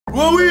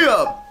What we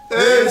up?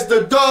 It's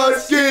the dark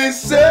skin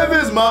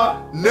Savage,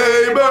 my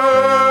neighbor.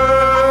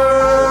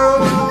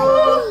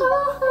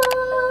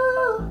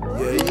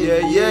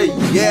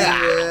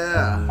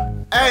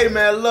 Yeah. Hey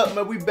man, look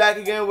man, we back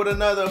again with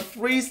another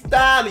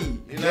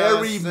freestyle.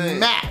 Harry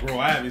Mack. Bro,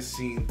 I haven't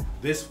seen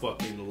this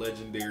fucking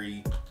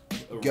legendary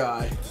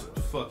guy.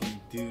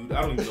 Fucking dude.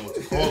 I don't even know what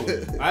to call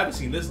him. I haven't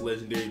seen this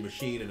legendary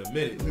machine in a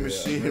minute.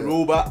 Machine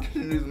robot.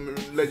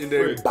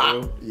 Legendary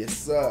bot. Yes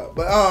sir.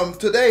 But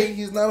today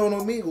he's not on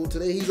Omegle.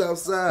 Today he's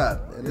outside.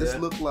 And this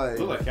look like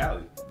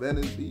Cali.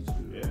 Venice Beach.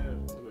 Yeah.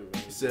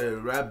 It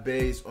said rap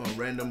based on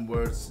random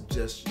word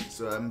suggestions.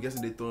 So I'm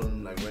guessing they throw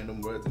in like random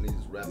words and they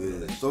just rap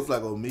it. So it's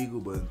like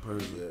Omegle but in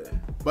person. Yeah.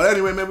 But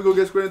anyway, man, we gonna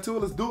get straight into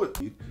it. Let's do it.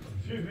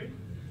 Excuse me.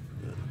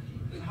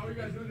 How are you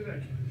guys doing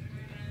today?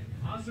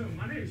 Awesome.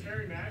 My name is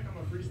Harry Mack. I'm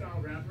a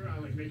freestyle rapper. I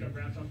like make up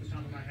raps off the top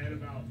of my head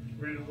about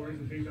random words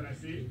and things that I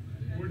see.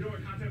 We're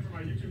doing content for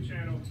my YouTube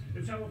channel.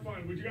 It's hella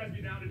fun. Would you guys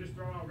be down to just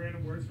throw out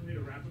random words for me to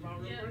rap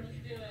about real quick?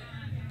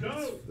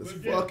 Dope. Let's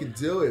fucking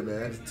do it,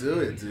 man. Let's do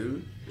it,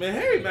 dude. Man,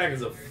 Harry Mack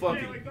is a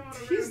fucking.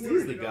 He's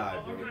the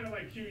guy, bro. I'll kind of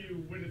like cue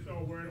you when to throw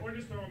a word or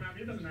just throw them at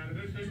me. It doesn't matter.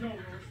 There's no rules.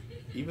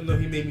 Even though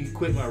he made me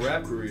quit my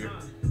rap career.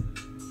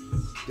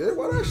 Yeah,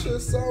 why that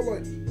shit sound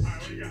like? Alright,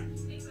 what do you got?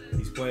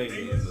 He's playing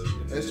in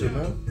the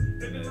instrumental.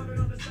 They've been loving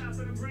all the styles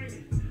that I'm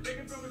bringing. They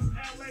can throw it from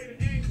LA to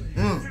England.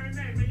 Harry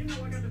Mack, man, you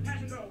know I got the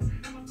passion though.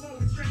 And my flow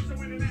is straight so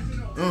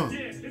international.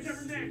 Yeah, it's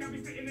Harry Mack. I be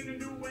spitting in a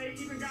new way.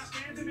 Even got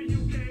fans in the UK.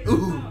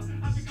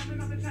 I be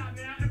coming off the top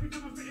now. Every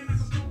time I'm spitting, I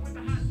come through with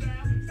the hot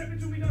style. Step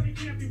into me, though, it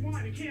can't be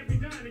won. It can't be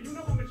done. And you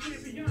know I'm a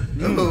champion.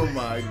 Oh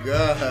my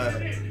God.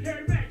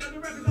 Harry Mack, other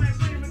rappers I ain't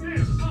playing with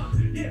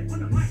them. Yeah, on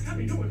the mic, I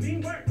be doing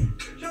mean work.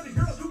 Show these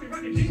girls who be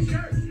rocking jean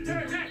shirts.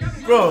 Harry Mack, I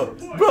be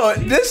Bro,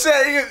 this shit,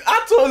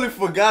 I totally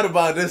forgot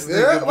about this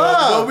nigga, bro.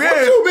 Wow.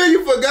 What you mean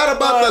you forgot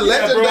about the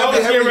legend bro, that I was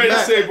getting ready to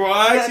Mack? say, bro,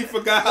 I actually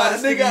forgot how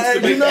this nigga used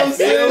to make you know what I'm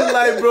saying?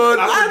 Like, bro,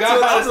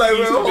 I was like,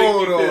 bro,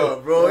 hold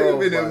on, bro.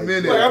 It's been a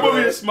minute. Like, I'm bro. over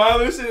here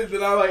smiling and shit, and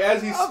then I'm like,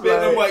 as he's spitting,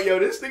 I'm like, yo,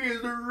 this nigga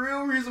is the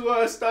real reason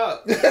why I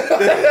stopped. The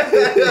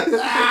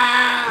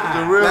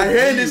real like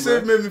hearing this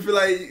shit made me feel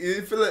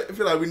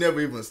like we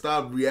never even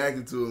stopped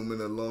reacting to him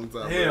in a long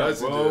time. Damn,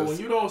 bro, when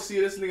you don't see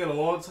this nigga in a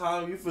long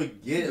time, you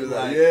forget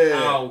like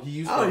how he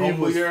used to How he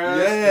humble was- your ass.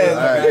 yeah,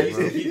 Like, right, he used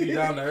to keep you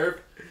down to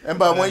earth. And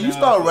but when you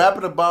start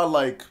rapping about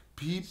like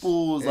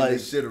people's And like the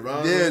shit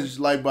around yeah, them. just,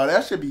 like but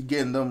that should be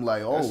getting them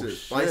like That oh shit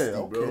shit, feisty,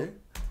 okay.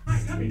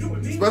 bro.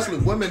 Especially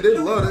women, they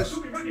love that shit.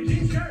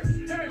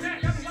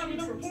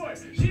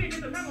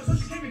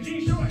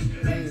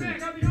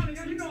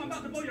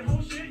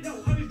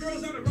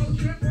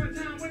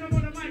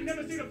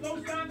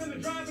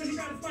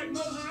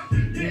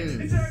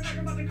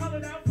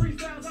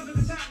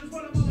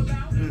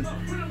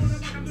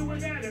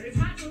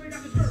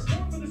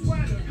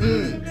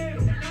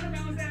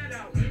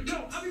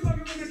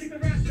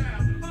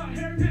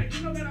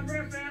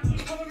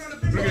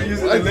 Look at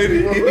you,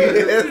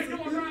 lady.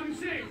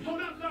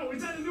 Hold up, though.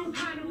 Is that a new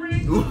kind of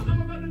ring?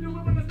 I'm about to do it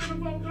when I spin a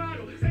full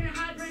throttle. Staying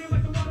hydrated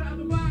like the water out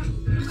the bottle.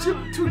 You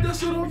took that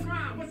shit off?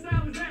 What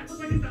style is that? Look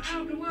like it's the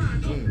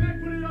alkaline. Back,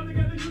 put it all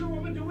together. You know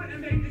I'ma do it.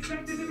 And they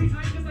expect it to be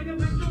tight just like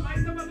electrolytes.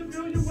 I'm about to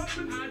fill you up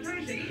with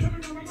hydration.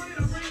 Every time I'm running, I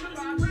bring the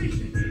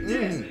vibration. Yeah.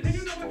 And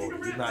you know what you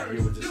can rap not first.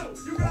 here with this. Yo,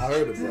 I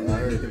heard it, bro. I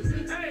heard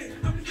it. Hey,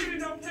 I'm just kidding,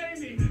 don't pay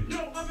me. Yo,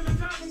 up in the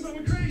top, I'm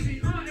going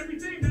crazy.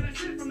 Everything that I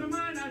shit from the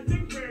mind, I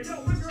think where.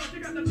 Yo, my girl, she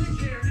got the pink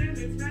hair and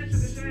it's matching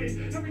the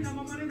shade. Every time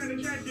I'm on him and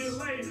the track get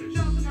laid.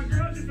 Shout out to my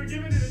girl just for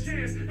giving it a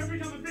chance. Every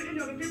time I'm spitting,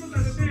 yo, the people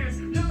start to dance.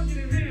 Y'all get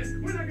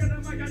enhanced. When I got the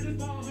mic, I just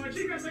ball hard.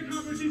 She got the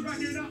conference, she's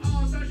rocking the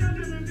all-star. Shout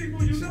out to the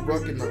people, you know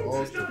rocking the recruit.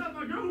 all-star. Shout out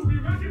my girl who be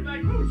rocking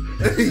like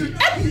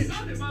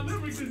boots. My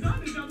lyrics is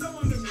on it, y'all know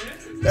I'm the man.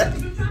 Step to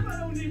the top, I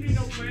don't need me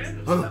no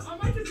plan. I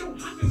might just go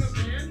hop in the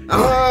van.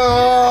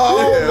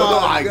 Oh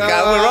my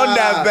God, we're on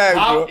that back,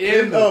 bro. Hop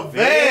in the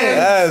van.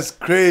 That's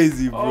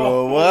crazy,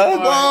 bro. What?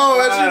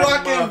 Bro, and she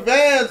rocking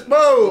Vans, bro.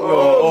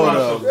 hold I'm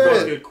up, about to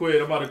fucking quit.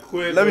 I'm about to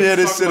quit. Let me hear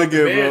this Talking shit about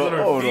the again, bands bro. on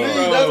her Hold feet, on.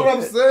 See, that's what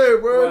I'm saying,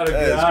 I'm bro. about to get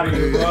That's out of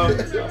here, bro. I'm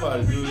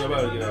crazy.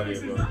 about to get out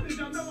of here,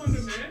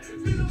 bro.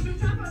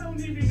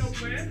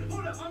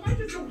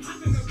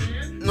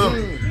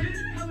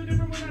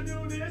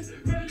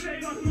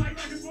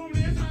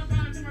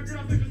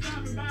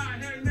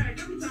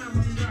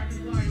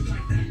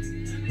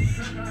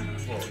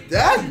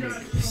 That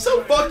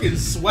So fucking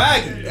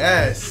swaggy.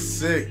 that's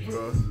sick,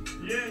 bro.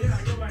 Yeah,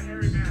 I go by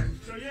Harry Mack.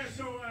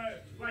 So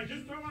like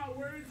just throw out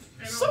words.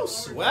 And So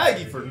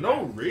swaggy for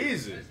no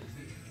reason.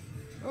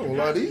 Oh,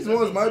 well, these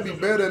ones might be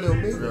better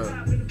than me, bro.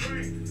 I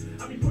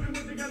be putting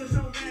one together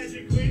so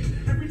magically.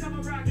 Every time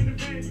I rock in the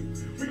venue,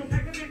 we gon'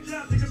 pack a bitch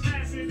up to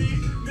capacity.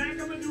 Mac,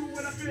 I'ma do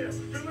what I feel.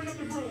 Filling up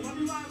the room, I'll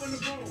be live on the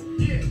phone.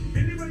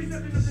 Yeah, anybody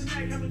stepping up to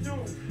Mac, have a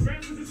dome.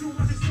 Raps is a tool,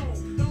 I can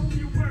stone. Don't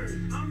new word,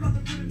 I'm about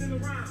to put it in the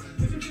rhyme.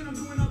 This is shit I'm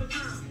doing all the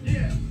time.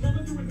 Yeah,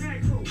 rolling through with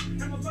Mac crew.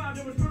 And my vibe,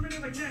 yo, is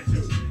permanent like that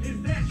too.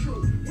 Is that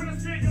true? When I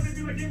spit, yo, they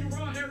be like, give me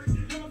raw, Harry.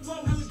 And my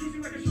flow, hella juicy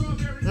like a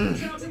strawberry.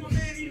 Shout out to my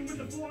man eating with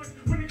the fork.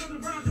 When it comes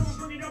to rhymes, yo, I'm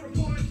bringing up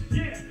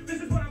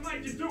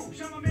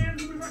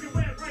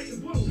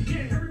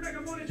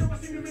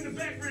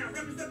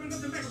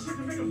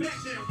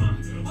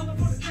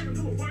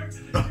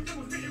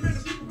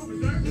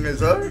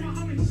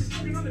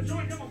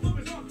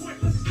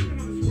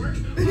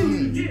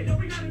Yeah, yo,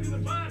 we got it in the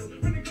bottle.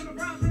 When it comes to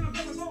rounds, when I'm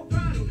going full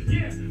throttle.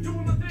 Yeah,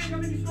 doing my thing,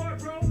 I'm in the start,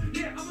 bro.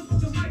 Yeah, I'm gonna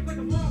smoke the mic like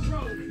a mom,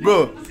 bro.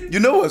 Bro, you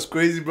know what's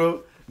crazy,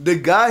 bro? The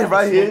guy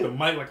right here. The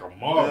mic like a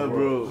mark, Yeah,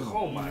 bro. bro.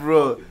 Oh my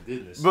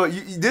goodness. Bro,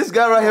 this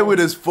guy right here with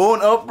his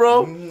phone up,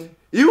 bro.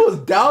 He was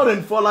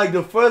doubting for like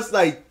the first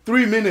like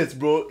 3 minutes,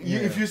 bro.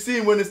 If you see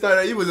him when it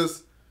started, he was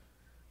just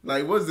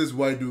like, "What's this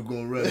white dude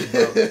gonna rap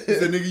about?" He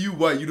said, "Nigga, you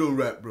white, you don't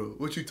rap, bro.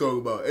 What you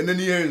talking about?" And then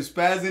he heard him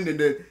spazzing, and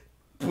then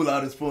pull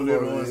out his phone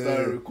later on and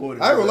started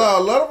recording. I ain't gonna lie,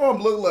 a lot of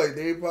them look like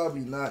they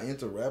probably not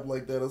into rap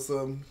like that or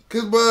something.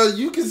 Cause, bro,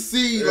 you can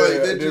see like they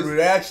their just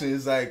reaction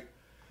is like,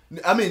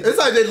 I mean, it's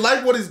like they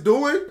like what he's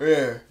doing.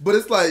 Yeah. But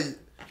it's like,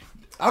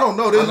 I don't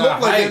know. They They're look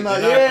not like hype. they're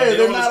not. They They're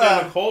don't not.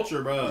 understand the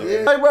culture, bro.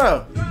 Yeah. Like,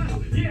 bro,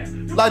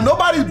 like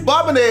nobody's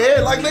bobbing their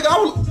head. Like, nigga, I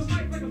was.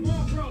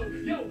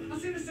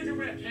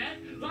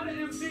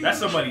 That's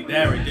somebody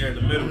dad right there in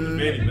the middle with the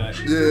fanny back.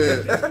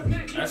 Yeah.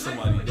 That's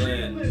somebody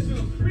dad.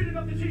 Read it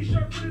off the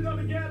t-shirt, put it all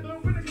together.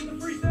 When it comes to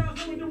freestyle,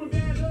 someone doing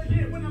better.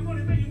 Yeah, when I'm on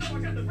it, man, you know I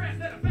got the rap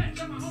that I back.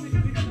 Got my homie,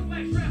 cause he got the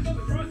black strap on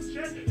the cross his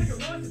chest. Take a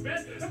run to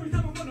bed. Every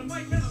time I'm on the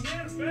mic, man, I'm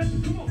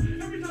manifest. Come on,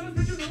 every time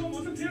I spit, you know I'm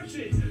on some tip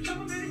shit. Tell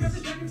my man, he got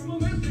the jacket from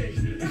Olympics.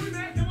 Every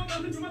man, come on,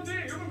 about to do my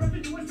thing. I'm a rep the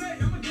USA,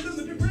 I'ma get him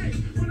the big ring.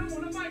 When I'm on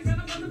the mic, man,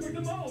 I'm about to break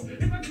the mold.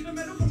 If I get the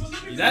medal from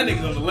Olympics, That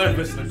nigga's on the left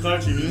wrist of the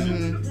country.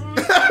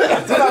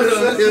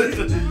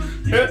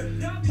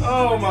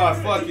 Oh my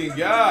fucking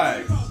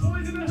god.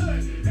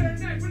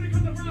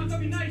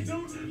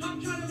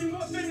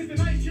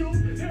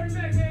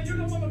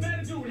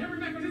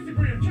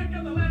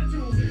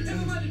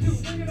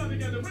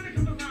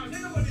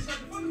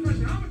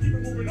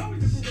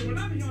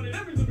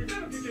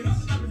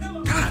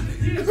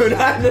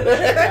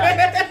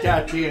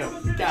 Goddamn.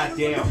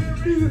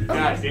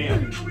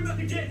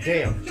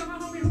 Damn.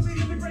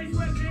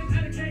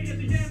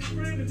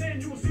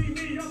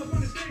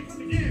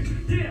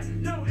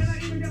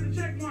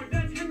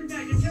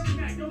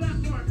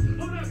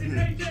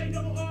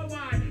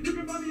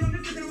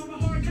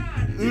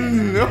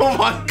 Oh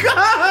my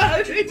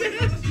god! He's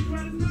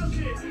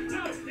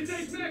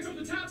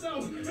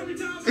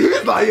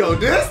like, yo,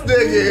 this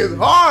nigga is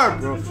hard,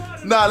 bro.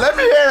 Nah, let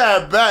me hear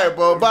that back,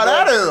 bro. But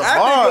that is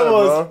hard,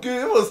 bro.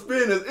 It was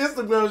spinning his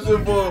Instagram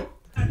shit for him.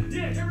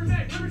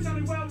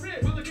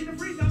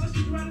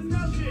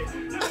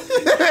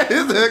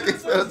 His heck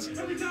is such.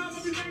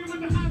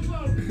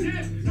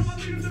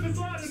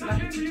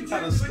 How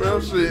to spell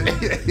shit.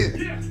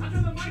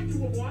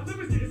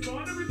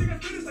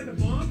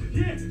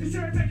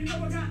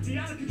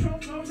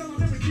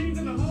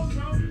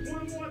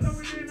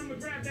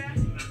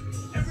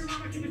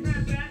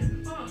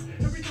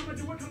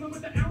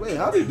 Wait,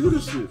 how do you do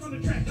this shit?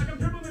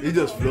 He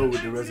just flow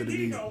with the rest of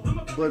the beat.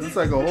 But it's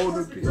like a whole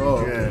new piece.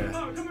 Oh, Yeah.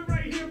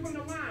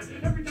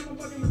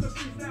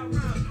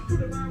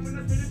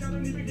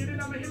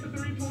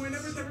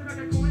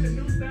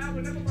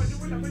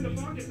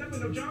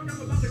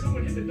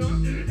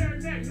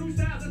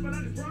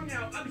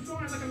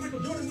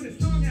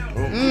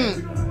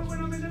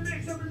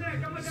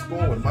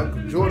 Scoring with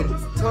Michael Jordan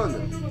with his tongue.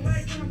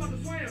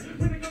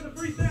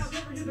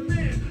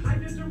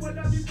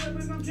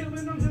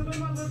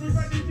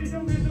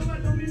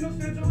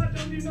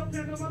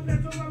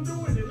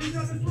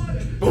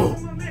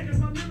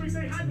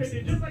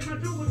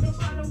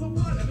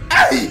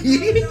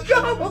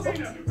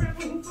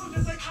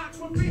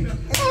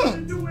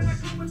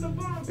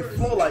 It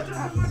flow like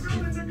that.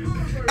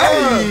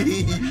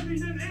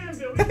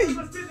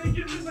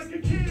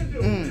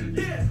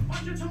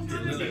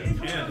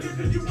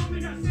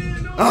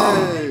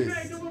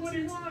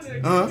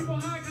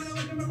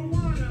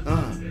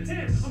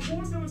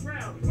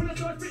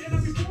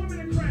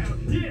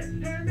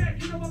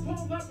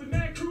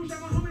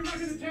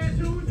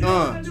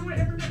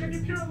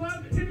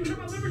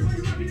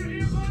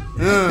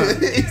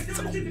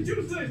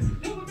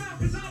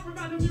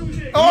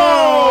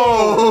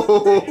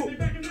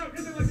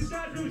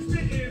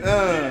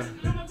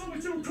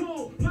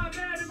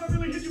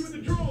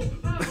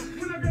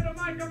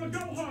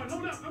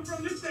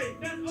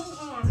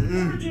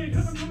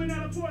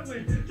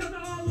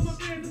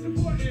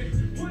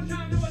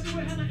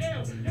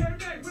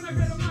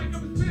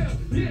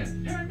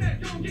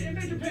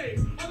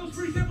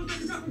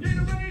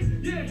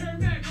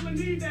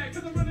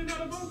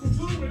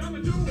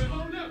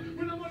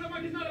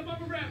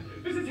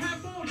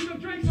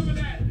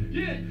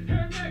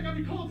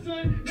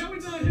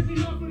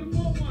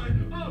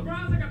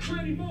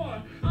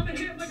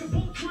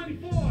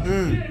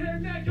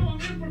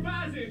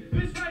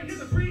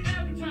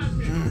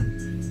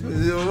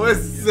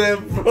 What's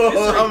up, bro?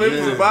 I'm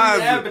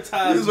improvising.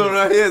 This one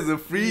right here is a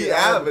free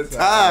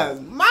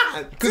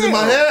advertisement. Because in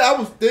my head, I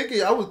was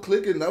thinking, I was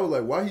clicking, and I was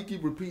like, why he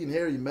keep repeating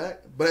Harry Mack?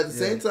 But at the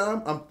same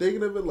time, I'm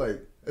thinking of it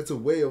like, it's a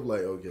way of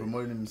like, okay.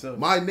 Promoting himself.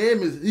 My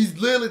name is, he's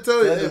literally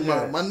telling you,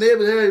 my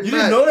name is Harry Mack. You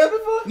didn't know that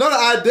before? No,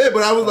 I did,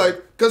 but I was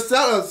like,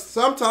 because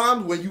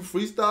sometimes when you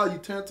freestyle, you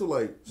tend to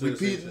like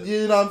repeat,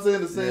 you know what I'm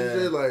saying, the same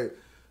shit. Like,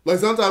 Like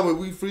sometimes when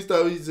we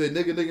freestyle, we say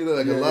nigga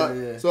like a lot.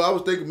 Yeah. So I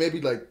was thinking maybe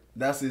like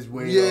that's his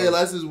way. Yeah,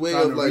 that's his way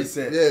of like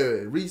reset.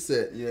 Yeah,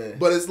 reset. Yeah.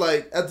 But it's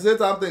like at the same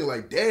time, I'm thinking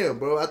like, damn,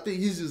 bro. I think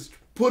he's just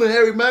putting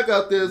Harry Mack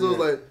out there. So it's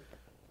like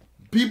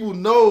people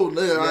know.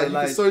 Nigga, you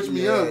can search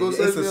me up. Go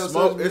search me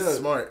up. It's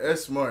smart.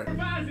 It's smart. This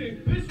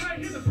right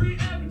here's a free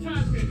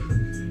advertisement.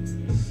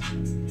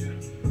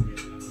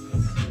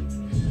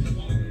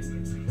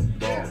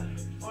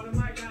 On the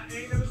mic, I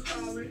ain't never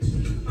stalling.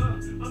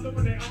 I'm the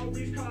one they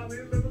always calling.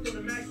 Living with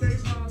the Mack, stay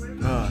falling.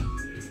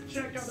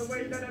 Check out the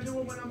way that I do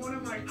it when I'm on the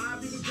mic. I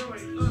be the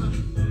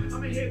joint.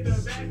 I'ma hit the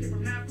basket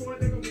from half court.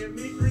 They gon' give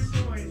me 3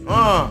 points.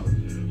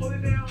 Hold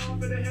it down off of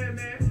the head,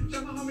 man.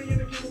 Shut my homie in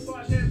the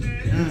camouflage head,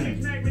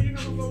 man. Mack, man, you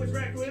know my flow is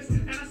reckless.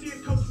 And I see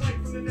his coach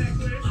white from the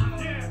necklace.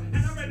 Yeah, and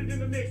I read it in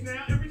the mix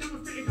now. Every time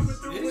I'm spitting coming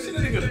through. You see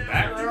that nigga in the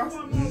background?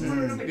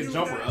 Nigga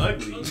jumper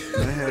ugly.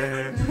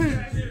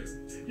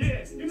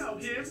 Yeah, you know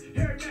him.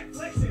 Harry Mack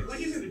flexing like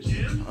he's in the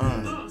gym.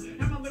 And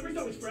my lyrics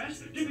always fresh.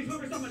 Give these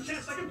lyrics on my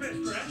chest like a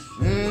bench press.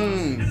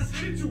 And I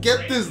spit it too Get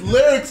great. this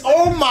lyrics.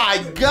 Oh my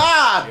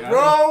God,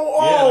 bro.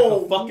 Oh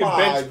like a fucking my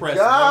bench press,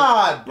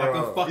 God, bro. bro.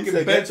 Like a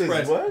fucking bench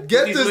press. What?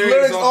 Get These this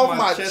lyrics off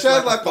my chest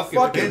like a fucking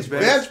fucking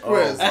bench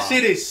press. That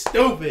shit is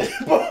stupid.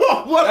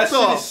 What That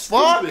the shit is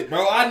fuck? stupid,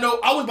 bro. I know.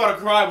 I was about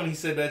to cry when he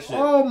said that shit.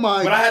 Oh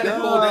my God. But I had to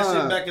hold that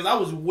shit back because I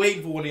was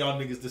waiting for one of y'all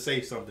niggas to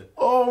say something.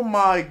 Oh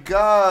my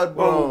God,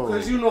 bro.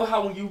 Because you know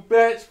how when you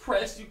bench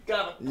press, you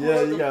gotta pull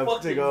you the gotta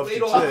fucking take off weight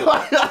the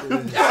off. chest.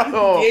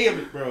 Damn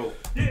it, bro.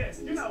 Yeah,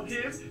 you know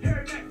him.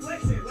 Harry Mack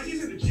flexing like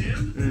he's in the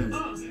gym. And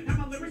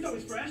my lyrics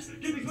always fresh.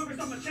 Give these lyrics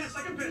on my chest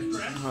like a bench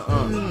press.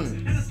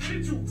 And I spit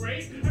it too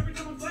great. Every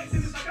time I'm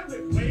flexing, it's like I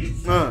lift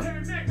weights.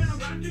 Harry Mack, man, I'm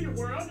rocking your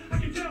world. I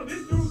can tell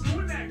this dude's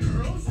doing that,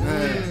 girls.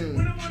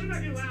 When I'm on it,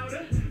 I get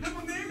louder. And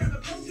my man got the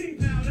protein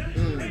powder.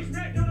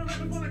 Mack, y'all the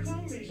rappers wanna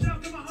clone me.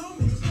 Shout to my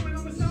homie who's coming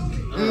on the Sony.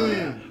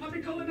 Yeah, I'll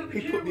be calling up the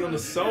He put me on the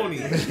camera.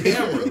 Sony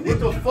camera. What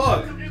the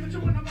fuck? I'm amateur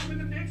when I'm up in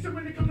the mix. So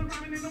when it comes to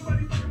rhyming, ain't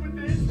nobody fucking with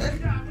this.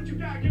 What you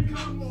got, give me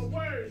one more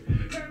word.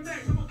 Harry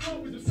Mack, my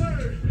flow is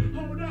absurd.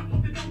 Hold up,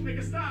 hope they don't make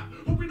a stop.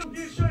 Hope we don't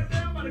get shut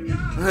down by the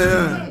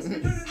cops. We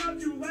turn it up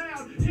too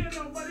loud. Can't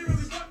nobody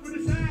really fuck with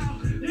the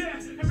sound.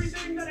 Yeah,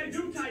 everything that I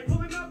do tight.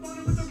 Pulling up on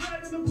them with the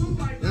red and the blue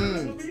light.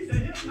 Police and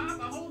hip hop,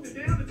 I hold it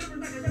down. It's every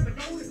Mack, I got the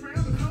golden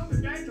crown. The home, the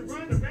gang to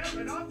run the rap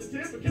and off the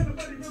tip. But can't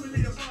nobody really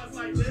be a boss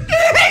like this.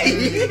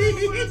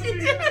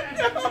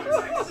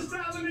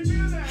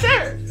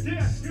 Sure.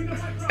 Yeah, you know I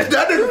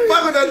That nigga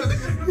fuck with that.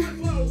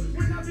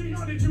 when I be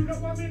on it, you know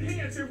I'm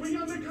enhancing. We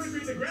on the country,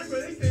 the grass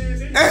where they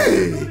standing.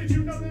 Hey. Know that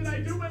you know that I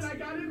do it, I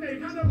got it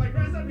made. Kind of like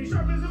grass, I be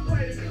sharp as a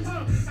blade.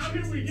 Out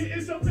here we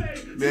getting so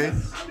paid.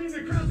 Man. I mean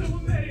the crowd so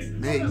amazed.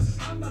 Man.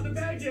 I'm about to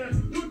bag ya.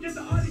 Look at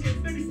the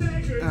audience, they be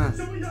staggered.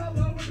 Some of y'all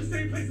low at the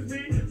same place as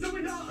me. Some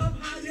of y'all up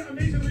higher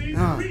amazingly.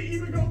 We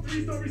even go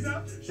 3 stories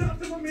up. Shout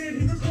out to my man,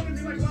 he recorded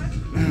me like what?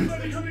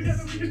 Everybody come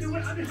together, we can do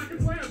it. I be hacking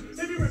flam.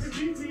 They be repping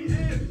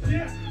BTN.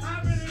 Yeah,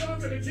 I read it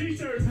off in a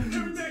t-shirt.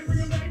 Every Mack, bring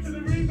it back to the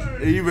reverb.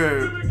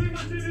 Lyrically,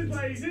 my shit is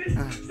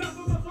blazing. Stop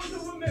with my flow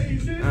so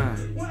amazing.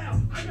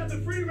 Wow, I got the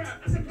free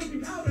rap. I said pussy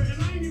powder,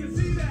 and I ain't even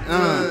see that. I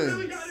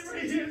really got it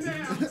right here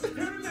now.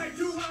 Harry Mack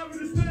too high with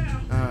the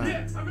style.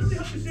 Yeah, I really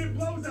hope the shit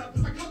blows up.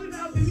 I call it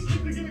out, then he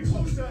keeps getting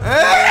closer.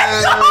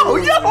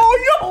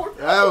 Yo.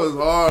 That was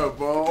hard,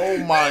 bro. Oh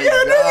my Yeah,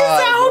 God. nigga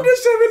said, I hope bro.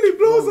 this shit really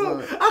blows Close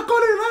up. up. I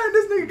caught it right.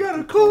 This nigga got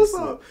a close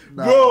up.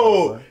 Nah,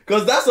 Bro, bro.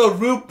 because that's a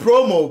real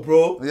promo,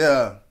 bro.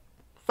 Yeah.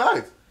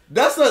 Facts.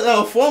 That's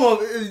a form of,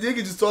 nigga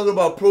just talking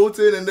about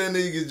protein and then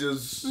nigga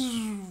just,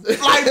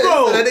 like,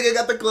 bro. That nigga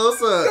got the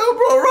close up. Yo,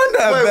 bro, run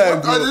that Wait, back,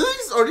 what,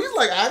 bro. are these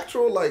like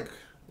actual like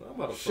I'm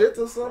about to shit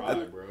fucking or something?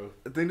 cry, bro.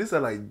 I think this are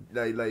like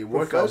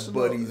workout Professional?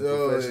 buddies,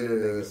 professional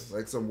yeah. niggas.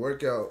 Like some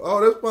workout. Oh,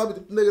 that's probably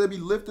the nigga that be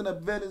lifting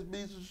at Venice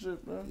Beach and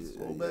shit, man.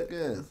 Go back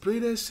in. Play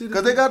that shit.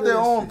 Cause they got their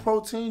own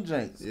protein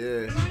drinks. Yeah.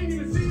 And I ain't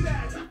even see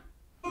that.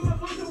 But my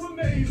flow so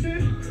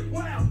amazing.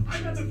 Wow,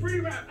 I got the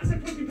free rap. I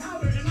said pussy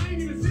powder, and I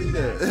ain't even see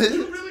that.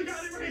 You really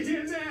got it right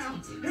here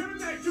now. Harry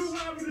Mack too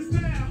high with the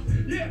style.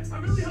 Yeah, I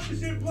really hope the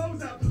shit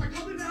blows up. I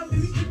call it out,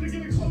 then he keeps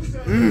getting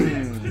closer.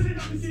 Yeah, just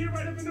enough to see it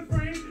right up in the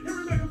frame.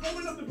 Harry Mack, I'm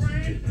blowing up the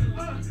brain.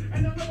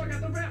 And I know I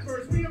got the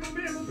rappers. Me and my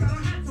man both got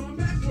our hats on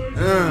backwards.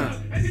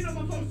 And you know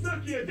my flow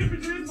suck, yeah.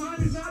 Difference is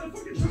mine is not a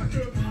fucking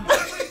trucker.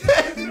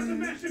 Nothing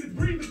that shit is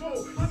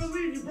breathable. I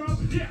believe you, bro.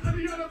 Yeah, I'm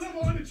the other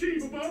level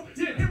unachievable.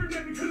 Yeah, Harry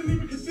Mack, we couldn't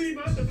even conceive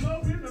us. The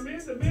flow in the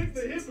mix, the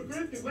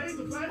hypocrites can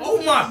laser flash.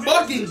 Oh my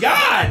fucking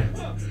God!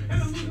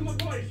 And I'm losing my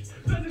voice.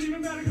 Doesn't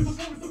even matter because my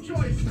phone is no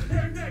choice.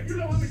 Harry Mack, you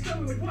know I'm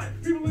excelling like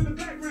what? People in the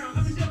background,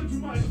 I've been yelling too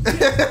much.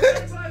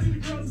 Everybody, the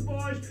girls and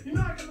boys, you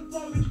know I got the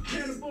flow that you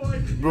can't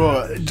avoid.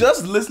 Bro,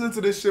 just listening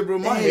to this shit, bro,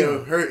 my hair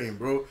hurting,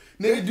 bro.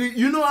 Nigga, do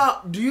you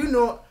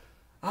know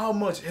how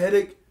much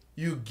headache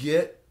you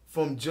get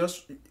from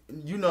just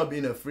you not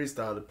being a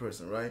freestyler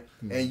person, right?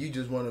 And you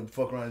just want to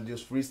fuck around and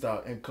just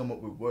freestyle and come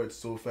up with words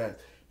so fast.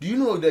 Do you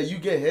know that you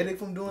get headache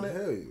from doing it?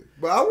 Hell yeah.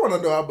 But I want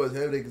to know how much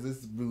headache this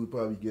dude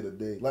probably get a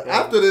day. Like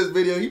after this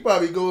video, he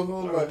probably goes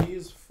home Bro, like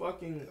he's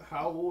fucking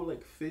how old?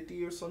 Like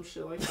 50 or some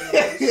shit like that.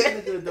 This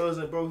nigga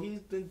doesn't, bro. He's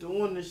been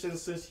doing this shit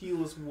since he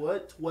was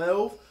what,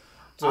 12?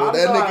 so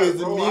that nigga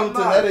is immune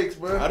to headaches,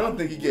 bro. I don't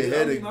think he get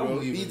headache, bro.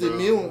 He's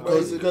immune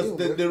Because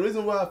the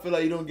reason why I feel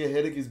like you don't get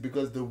headache is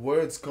because the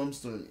words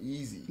comes to him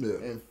easy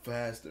and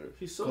faster.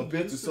 He's so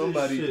compared to used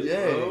somebody, this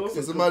shit, bro.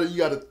 So somebody you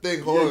gotta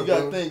think hard. Yeah, you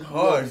gotta bro. think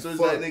hard. So it's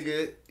like, Fuck.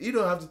 nigga, you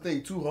don't have to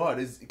think too hard.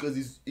 It's because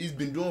he's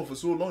been doing it for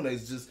so long that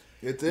it's just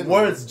It's in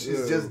words him.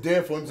 is just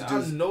there for him to I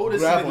just know this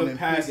grab on nigga and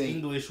passed pick and-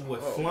 English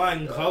with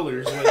flying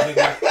colors. Like,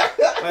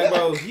 nigga, like,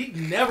 bro, he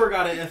never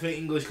got an F in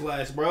English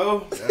class,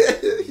 bro.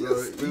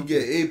 Bro, you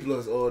get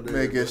A+ all day.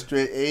 Man, get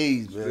straight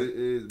A's, It man.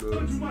 is, bro.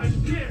 Too much,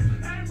 yeah.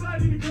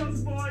 Everybody in the girls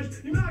and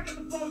boys. You know I got the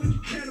flow that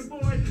you can't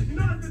avoid. You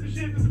know I spit the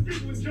shit that the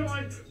people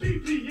enjoy.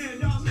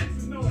 BPN, y'all make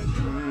some noise.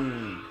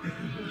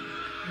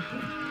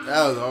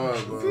 That was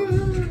hard, bro.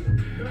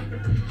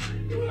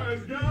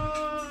 Let's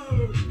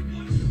go.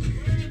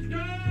 Let's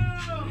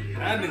go.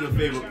 That nigga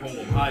favorite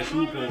poem,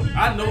 haiku poem.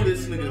 I know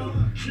this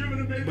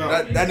nigga. Bro,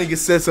 That nigga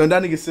said something.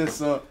 That nigga said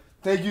something.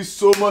 Thank you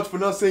so much for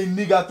not saying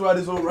nigga throughout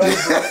this whole rap,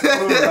 bro.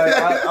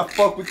 Like, I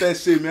fuck with that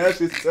shit, man. That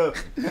shit's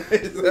tough.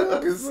 It's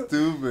fucking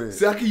stupid.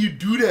 See, how can you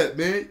do that,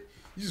 man?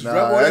 You just Nah,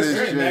 rap all that that is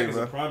shit. Harry Mack shit, is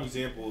bro. a prime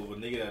example of a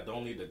nigga that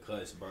don't need to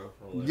cuss, bro.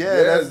 Like, Yeah,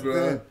 Yes, that's bro.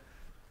 bro.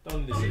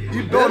 Don't need to say You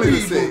it. don't That even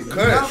nigga say go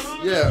cuss.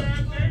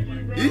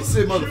 Yeah. You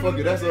say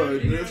motherfucker, that's all.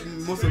 That's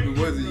most of the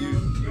words that you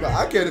use. But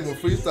I can't even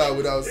freestyle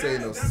without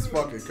saying a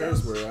fucking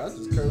curse word. I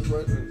just curse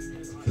right now.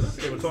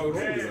 They were talking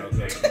normally about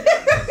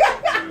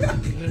that.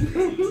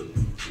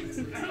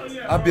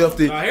 I be off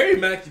the. Nah, Harry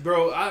Mack,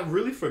 bro, I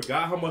really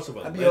forgot how much of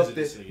a I be off legend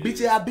there. this nigga Bitch,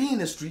 is. I be in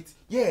the streets.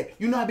 Yeah,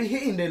 you know I be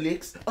hitting the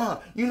licks.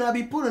 You know I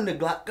be putting the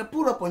Glock. I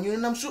put up on you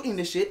and I'm shooting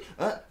the shit.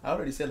 I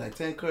already said like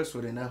 10 curse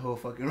words in that whole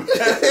fucking.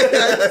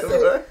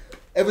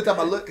 Every time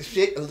I look at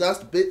shit, I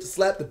lost the bitch,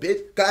 slap the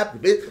bitch, clap the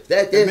bitch,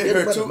 that Hit then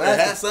her too.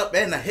 Ass up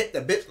and I hit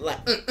the bitch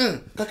like.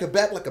 cock it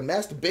back like a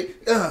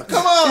masturbate.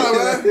 Come on,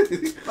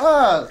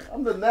 man.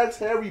 I'm the next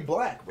Harry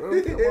Black,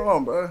 bro. Come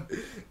on, bro.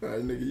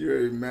 Alright, nigga, you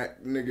already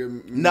Mac,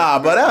 nigga. Nah,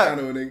 but that-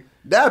 nigga.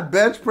 That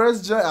bench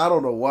press joint, I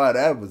don't know why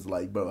that was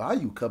like, bro. How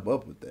you come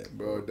up with that,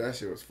 bro? Bro, that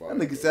shit was fire.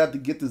 That nigga said I have to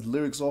get this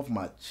lyrics off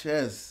my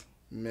chest.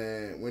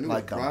 Man, when he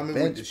Like was a rhyming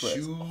bench with the press.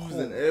 shoes Oh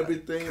and my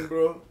everything,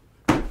 bro.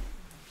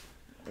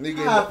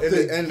 Nigga, I have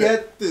to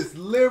get this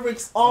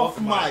lyrics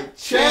off my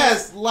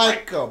chest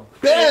like a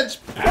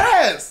bench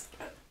press.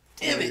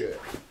 Damn it.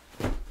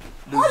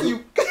 How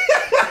you?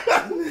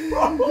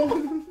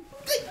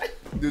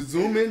 The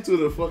zoom into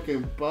the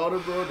fucking powder,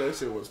 bro, that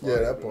shit was fire. Yeah,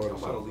 that bro. part I'm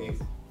is about to leave.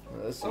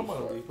 That shit I'm was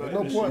about to fire.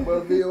 leave. no point,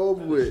 bro. Be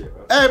over with.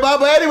 Hey,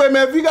 but anyway,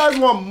 man, if you guys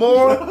want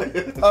more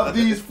of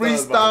these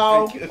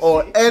freestyle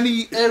or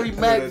any Harry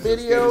Mack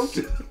videos,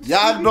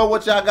 y'all know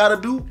what y'all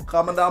gotta do.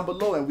 Comment down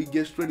below and we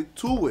get straight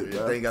to it.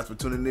 Thank you guys for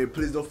tuning in.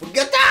 Please don't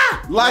forget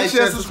that. Like,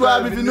 share,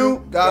 subscribe if you're new.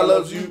 God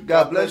loves you.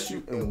 God bless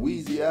you. And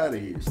Weezy out of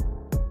here.